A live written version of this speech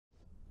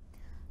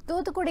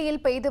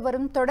தூத்துக்குடியில் பெய்து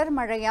வரும் தொடர்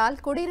மழையால்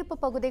குடியிருப்பு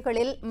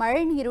பகுதிகளில்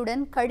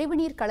மழைநீருடன்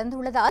கழிவுநீர்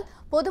கலந்துள்ளதால்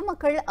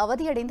பொதுமக்கள்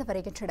அவதியடைந்து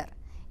வருகின்றனர்.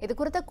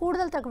 இதுகுறித்த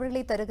கூடுதல்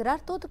தகவல்களை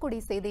தருகிறார் தூத்துக்குடி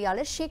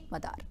செய்தியாளர் ஷேக்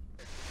மதார்.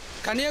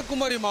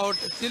 கன்னியாகுமரி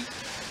மாவட்டத்தில்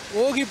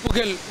ஓகி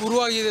புயல்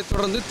உருவாகியதை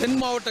தொடர்ந்து தென்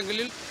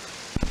மாவட்டங்களில்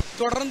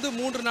தொடர்ந்து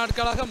 3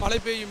 நாட்களாக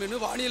மழை பெய்யும்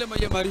என்று வானிலை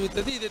மையம்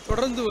அறிவித்தது. இதைத்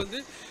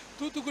தொடர்ந்து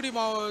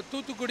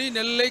தூத்துக்குடி,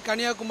 நெல்லை,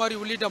 கன்னியாகுமரி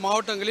உள்ளிட்ட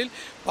மாவட்டங்களில்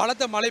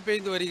பலத்த மழை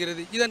பெய்து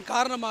வருகிறது. இதன்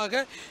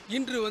காரணமாக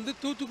இன்று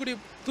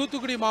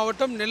தூத்துக்குடி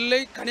மாவட்டம், நெல்லை,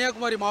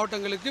 கன்னியாகுமரி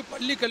மாவட்டங்களுக்கு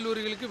பள்ளி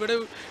கல்லூரிகளுக்கு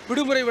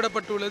விடுமுறை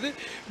விடப்பட்டுள்ளது.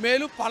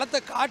 மேலும்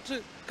பலத்த காற்று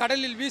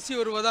கடலில் வீசி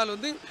வருவதால்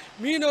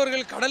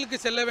மீனவர்கள் கடலுக்கு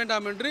செல்ல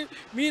வேண்டாம் என்று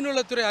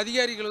மீன்வளத்துறை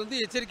அதிகாரிகள்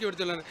எச்சரிக்கை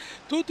விடுத்துள்ளனர்.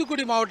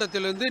 தூத்துக்குடி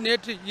மாவட்டத்தில்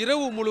நேற்று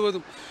இரவு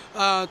முழுவதும்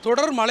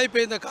தொடர் மழை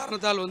பெய்த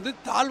காரணத்தால்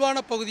தாழ்வான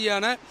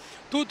பகுதியான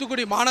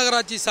தூத்துக்குடி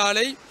மாநகராட்சி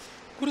சாலை,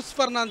 குருஸ்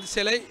பெர்னாந்து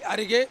சிலை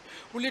அருகே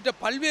உள்ளிட்ட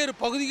பல்வேறு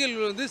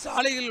பகுதிகளில்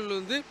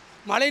சாலைகளில்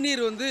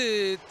மழைநீர்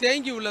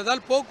தேங்கி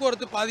உள்ளதால்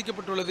போக்குவரத்து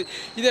பாதிக்கப்பட்டுள்ளது.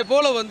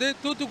 இதேபோல்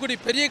தூத்துக்குடி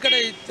பெரிய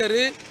கடை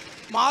தெரு,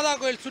 மாதா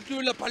கோயில்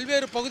சுற்றியுள்ள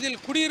பல்வேறு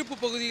பகுதிகள், குடியிருப்பு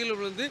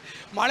பகுதிகளில்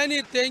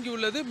மழைநீர் தேங்கி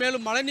உள்ளது.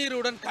 மேலும்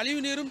மழைநீருடன்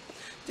கழிவுநீரும்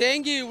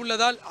தேங்கி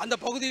உள்ளதால் அந்த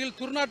பகுதியில்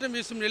துர்நாற்றம்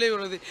வீசும் நிலை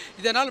உள்ளது.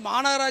 இதனால்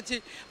மாநகராட்சி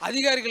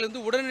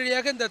அதிகாரிகள்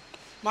உடனடியாக இந்த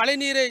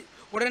மழைநீரை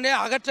உடனே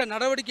அகற்ற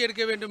நடவடிக்கை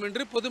எடுக்க வேண்டும்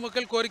என்று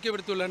பொதுமக்கள் கோரிக்கை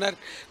விடுத்துள்ளனர்.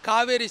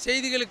 காவேரி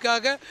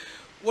செய்திகளுக்காக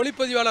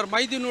ஒளிப்பதிவாளர்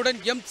மைதீனுடன்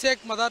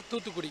ஷேக் மதார்,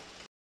 தூத்துக்குடி.